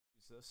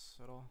this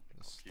at all?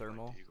 This Keep my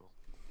thermal?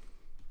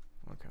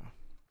 deagle. Okay.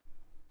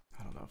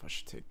 I don't know if I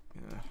should take...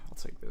 Yeah, I'll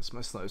take this.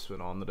 My snipe's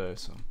been on today,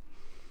 so...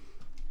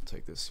 I'll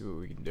take this, see what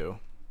we can do.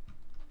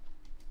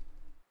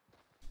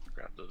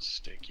 Grab those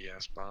stinky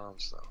ass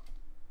bombs though.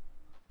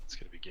 It's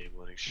gonna be game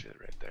winning shit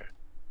right there.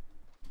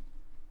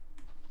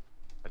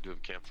 I do have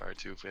a campfire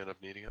too if we end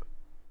up needing it.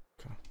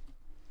 Okay.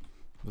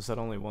 Was that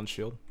only one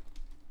shield?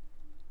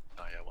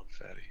 Oh yeah, one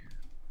fatty.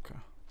 Okay.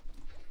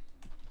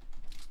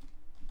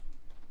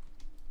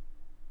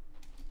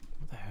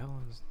 Where the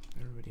hell is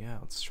everybody at?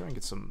 Let's try and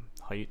get some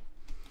height.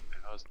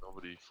 How's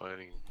nobody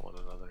fighting one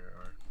another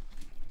or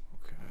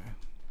Okay.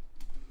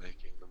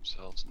 making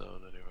themselves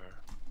known anywhere?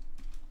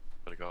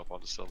 Gonna go up on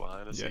the still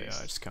behind us? Yeah,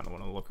 I just kind of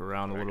want to look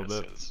around a little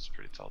bit. Yeah, this is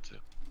pretty tall too.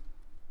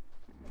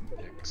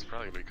 Yeah, cause it's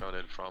probably gonna be coming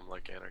in from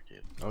like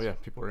Anarchy. Oh yeah,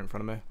 people are in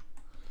front of me.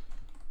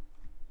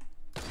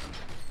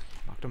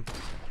 Knocked him.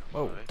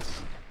 Whoa.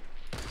 Nice.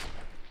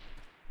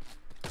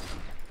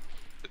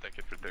 Did that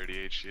kid for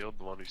 38 shield,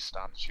 the one who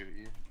stopped to shoot at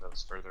you, that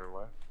was further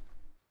away?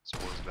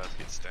 This boy's about to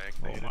get stanked.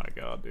 Oh my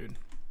god, dude.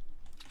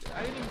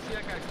 I didn't even see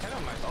that guy's head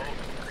on my screen.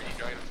 Oh, green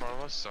guy in front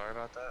of us, sorry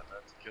about that, I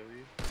have to kill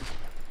you.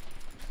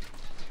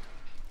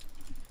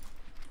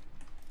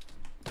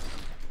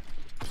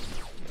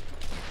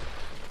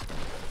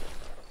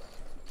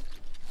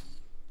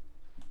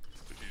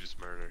 Who'd you just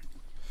murder?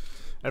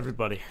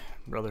 Everybody,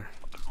 brother.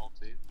 The whole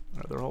team?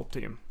 Or their whole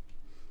team.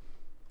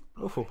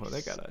 Oh,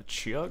 they got a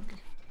chug.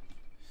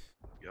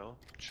 Yo,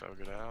 chug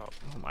it out.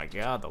 Oh my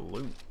god, the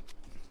loot.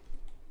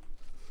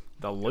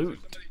 The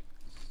loot.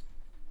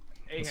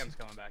 Aham's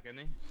coming back, isn't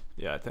he?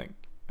 Yeah, I think.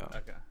 Oh.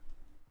 Okay.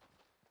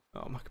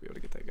 Oh, I'm not gonna be able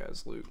to get that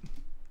guy's loot.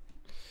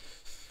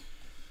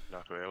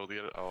 Not gonna be able to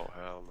get it? Oh,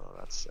 hell no,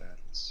 that's sad.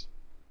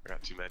 I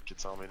got 2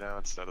 medkits on me now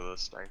instead of the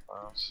stank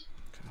bombs.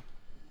 Okay.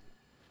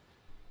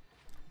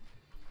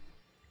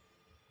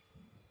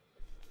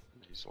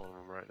 Use one of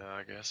them right now,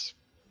 I guess.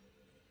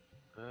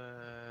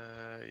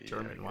 Yeah,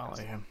 German, wow,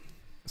 I am.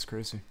 That's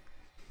crazy.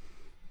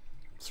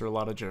 Is there a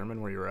lot of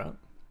German where you're at?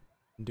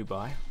 In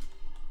Dubai?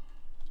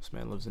 This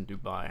man lives in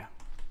Dubai.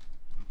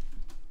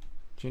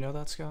 Do you know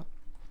that, Scott?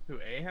 Who,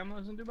 Aham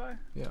lives in Dubai?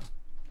 Yeah.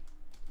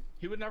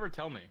 He would never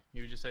tell me.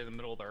 He would just say the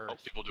middle of the earth. Oh,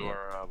 people do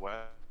our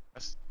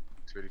west.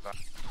 285.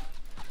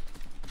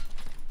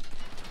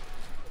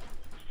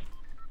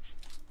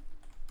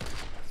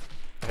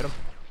 I hit him.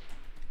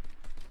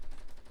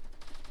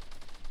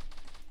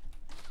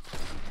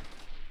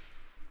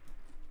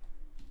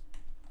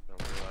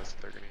 Don't realize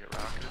that they're gonna get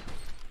rocketed.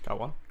 Got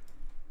one.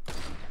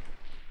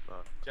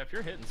 Jeff,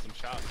 you're hitting some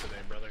shots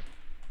today, brother.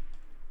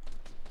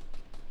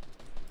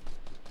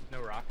 No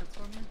rockets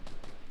on you?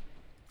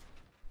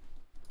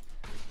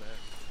 Who's that?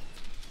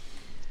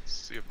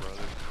 See you,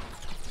 brother.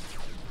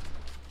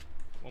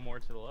 One more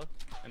to the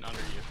left and under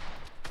you.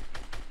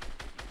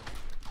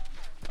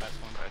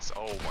 Last one. Nice.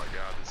 Oh my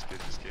god, this kid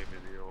just gave me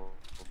the old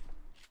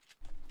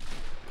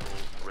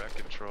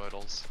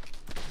wreckentroidals.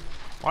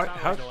 Why, Not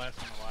how like the last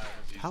one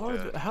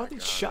alive. how are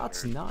these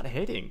shots not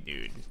hitting,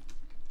 dude?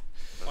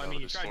 Well, I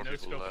mean, you tried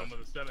no-scoping him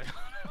with a semi.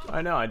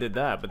 I know, I did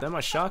that, but then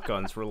my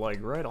shotguns were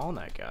like right on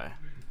that guy.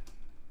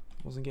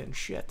 Wasn't getting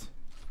shit.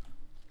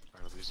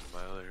 I'm using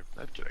my other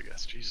medkit, I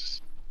guess.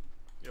 Jesus.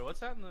 Yo, what's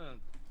that in the...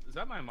 Is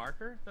that my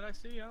marker that I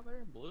see out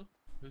there? Blue?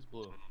 Who's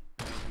blue?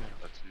 Yeah,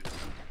 that's me. That's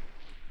you.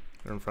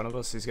 They're in front of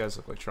us. These guys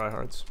look like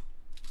tryhards.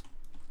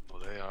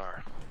 Well, they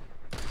are.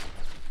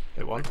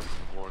 Hit one.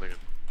 Warning and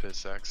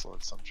piss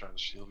excellence. I'm trying to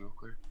shield real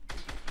quick.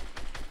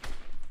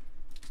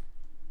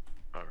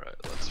 Alright,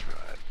 let's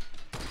ride.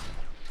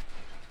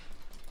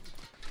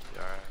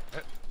 Yeah,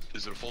 alright.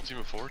 Is it a full team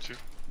of 4 too?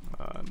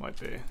 It might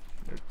be.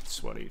 They're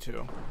sweaty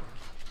too.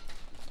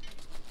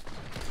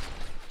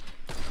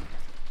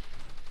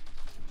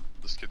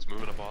 This kid's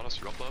moving up on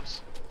us real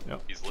close.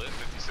 Yep. He's lit,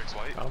 56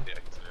 white. Oh. Yeah,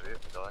 he's an idiot.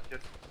 You know that kid?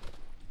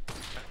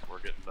 Okay, we're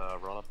getting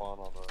run up on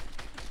the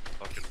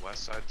fucking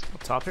west side.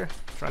 Up top here.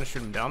 Trying to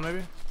shoot him down,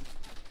 maybe.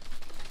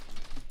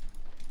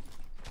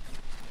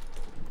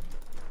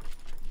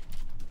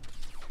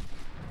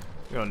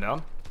 Going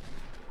down.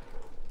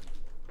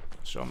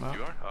 Show him out.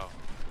 You are? Oh.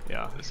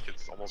 Yeah. This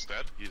kid's almost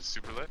dead. He's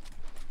super lit.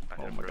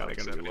 Oh my god, I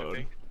gotta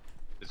reload.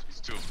 He's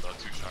two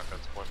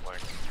shotguns, point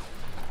blank.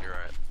 You're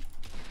right.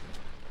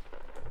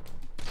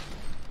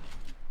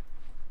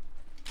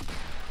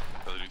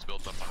 Other dude's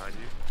building up behind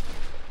you.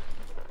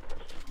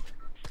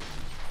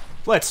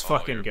 Let's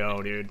fucking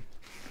go, dude. Nice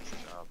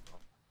job, bro.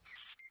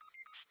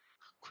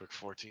 Quick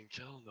 14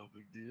 kill, no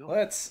big deal.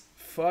 Let's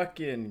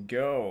fucking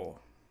go.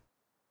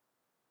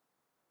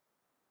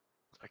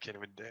 I can't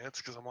even dance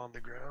because I'm on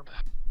the ground.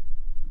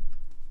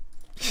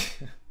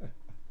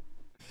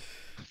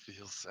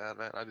 Feels sad,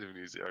 man. I didn't even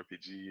use the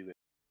RPG either.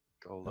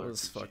 That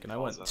was fucking. I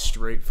went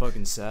straight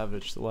fucking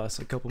savage the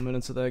last couple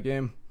minutes of that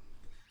game.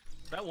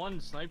 That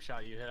one snipe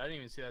shot you hit, I didn't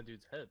even see that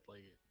dude's head.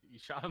 Like, you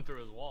shot him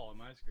through his wall on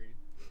my screen.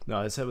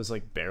 No, his head was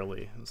like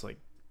barely. It was like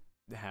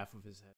half of his head.